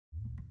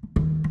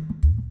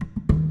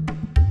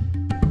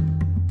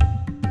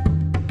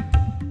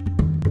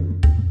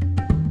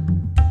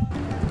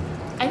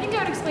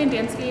explain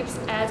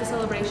DanceScapes as a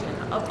celebration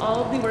of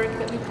all of the work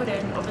that we put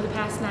in over the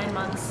past 9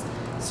 months.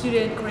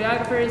 Student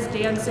choreographers,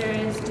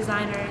 dancers,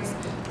 designers,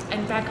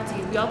 and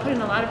faculty. We all put in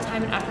a lot of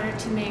time and effort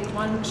to make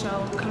one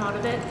show come out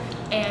of it,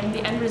 and the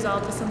end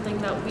result is something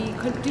that we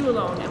couldn't do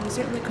alone, and we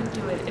certainly couldn't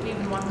do it if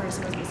even one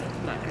person was missing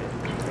from that group.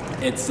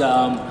 It's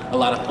a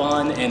lot of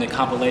fun and a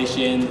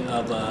compilation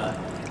of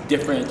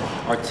different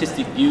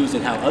artistic views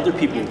and how other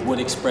people would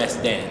express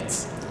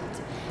dance.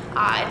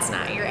 It's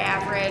not your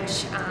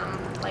average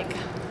like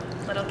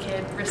little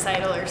kid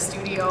recital or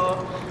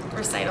studio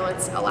recital.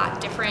 It's a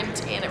lot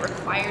different, and it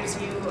requires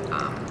you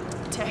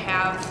to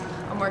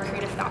have a more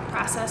creative thought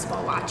process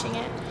while watching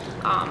it.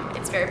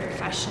 It's very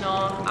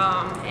professional,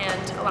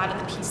 and a lot of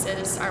the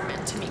pieces are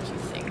meant to make you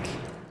think.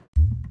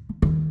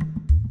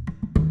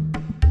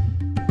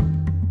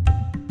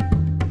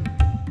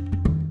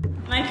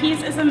 My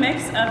piece is a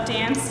mix of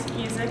dance,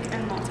 music,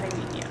 and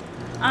multimedia.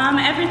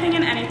 Everything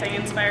and anything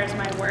inspires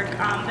my work.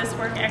 This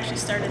work actually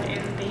started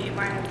in the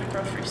Barnett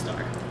grocery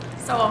store.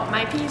 So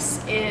my piece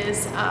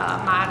is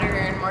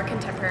modern, more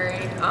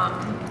contemporary.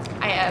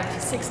 I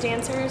have 6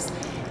 dancers,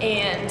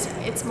 and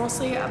it's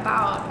mostly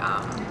about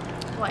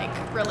like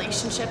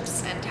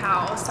relationships and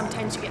how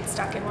sometimes you get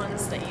stuck in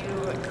ones that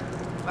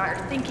you are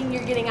thinking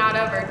you're getting out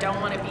of or don't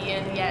want to be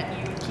in, yet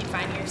you keep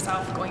finding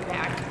yourself going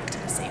back to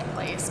the same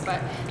place.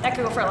 But that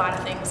could go for a lot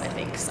of things, I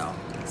think.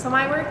 So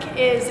my work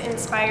is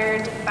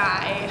inspired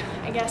by,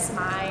 I guess,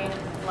 my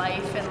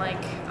life and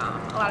like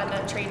a lot of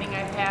the training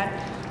I've had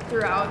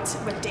throughout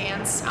with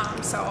dance.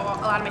 So a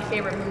lot of my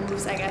favorite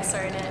moves, I guess,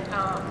 are in it.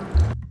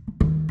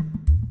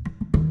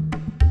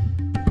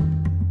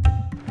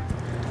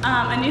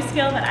 A new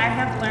skill that I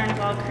have learned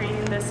while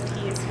creating this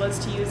piece was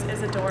to use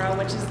Isadora,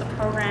 which is the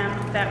program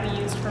that we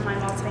used for my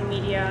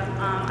multimedia.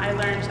 I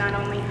learned not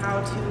only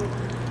how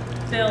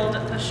to build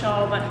the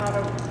show, but how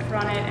to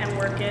run it and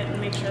work it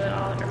and make sure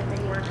that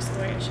everything works the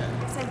way it should.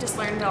 I've just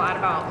learned a lot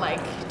about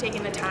like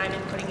taking the time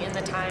and putting in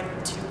the time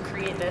to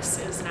create this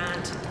is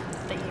not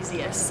the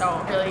easiest,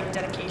 so really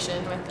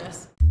dedication with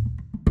this.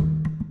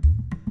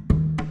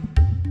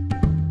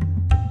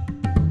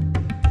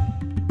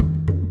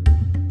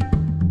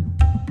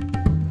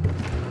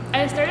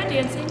 I started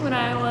dancing when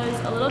I was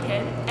a little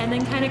kid, and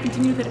then kind of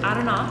continued with it on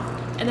and off,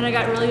 and then I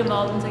got really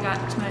involved once I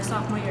got to my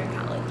sophomore year in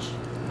college.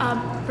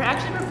 For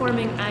actually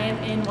performing, I am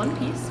in one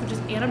piece, which is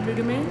Anna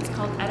Brueggemann's,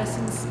 called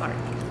Edison's Spark.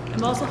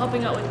 I'm also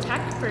helping out with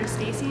tech for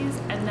Stacy's,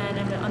 and then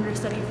I'm an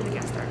understudy for the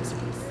guest artist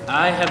piece.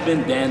 I have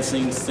been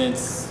dancing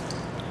since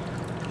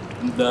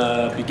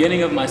the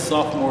beginning of my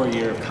sophomore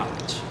year of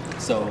college,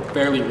 so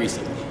fairly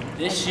recently.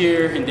 This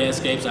year in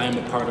DanceScapes, I am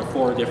a part of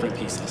 4 different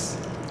pieces.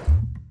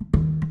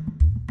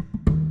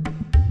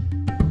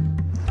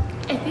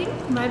 I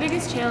think my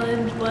biggest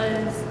challenge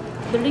was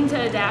learning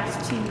to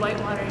adapt to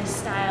Whitewater's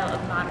style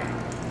of modern.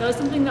 That was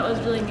something that was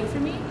really new for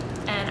me,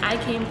 and I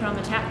came from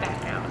a tap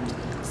background,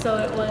 so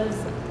it was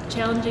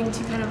challenging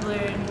to kind of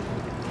learn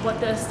what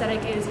the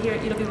aesthetic is here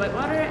at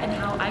UW-Whitewater and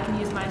how I can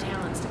use my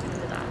talents to fit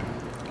into that.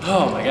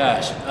 Oh my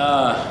gosh,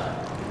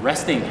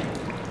 resting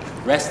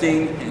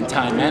and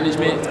time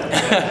management,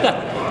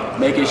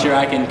 making sure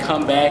I can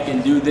come back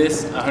and do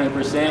this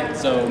 100%,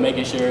 so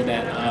making sure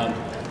that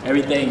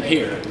everything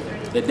here,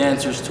 the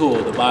dancer's tool,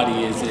 the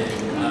body is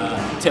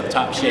in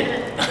tip-top shape.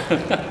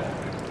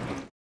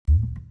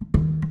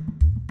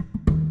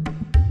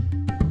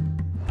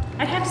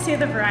 I'd have to say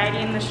the variety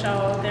in the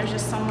show. There's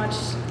just so much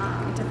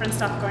different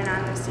stuff going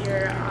on this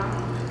year.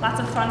 Lots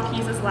of fun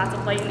pieces, lots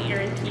of light and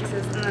airy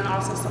pieces, and then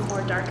also some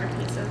more darker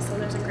pieces, so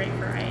there's a great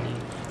variety.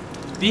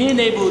 Being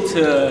able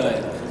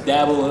to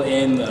dabble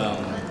in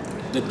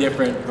the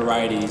different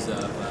varieties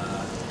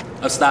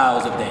of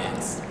styles of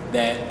dance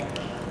that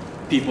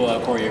people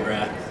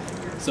choreograph.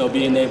 So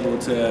being able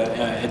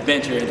to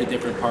adventure into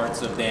different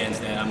parts of dance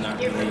that I'm not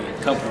really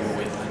comfortable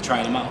with and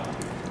trying them out.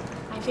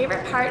 My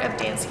favorite part of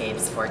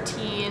DanceScapes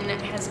 14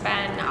 has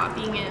been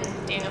being in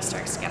Daniel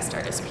Stark's guest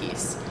artist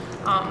piece.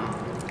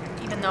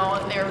 Even though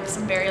there were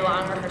some very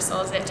long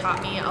rehearsals, it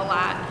taught me a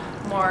lot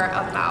more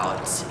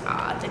about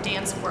the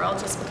dance world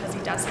just because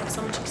he does have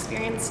so much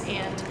experience,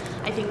 and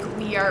I think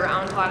we are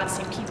around a lot of the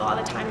same people all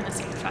the time and the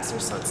same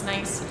professors, so it's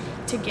nice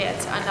to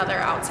get another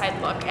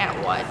outside look at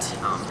what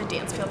the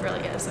dance field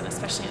really is, and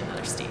especially in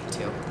another state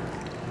too.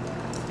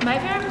 My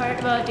favorite part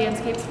about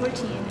DanceScapes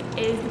 14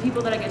 is the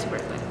people that I get to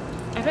work with.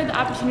 I've had the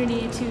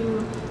opportunity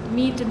to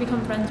meet and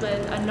become friends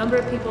with a number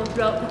of people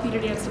throughout the theater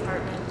dance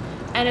department,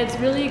 and it's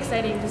really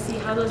exciting to see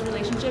how those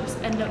relationships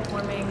end up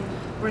forming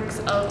works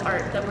of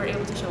art that we're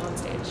able to show on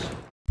stage.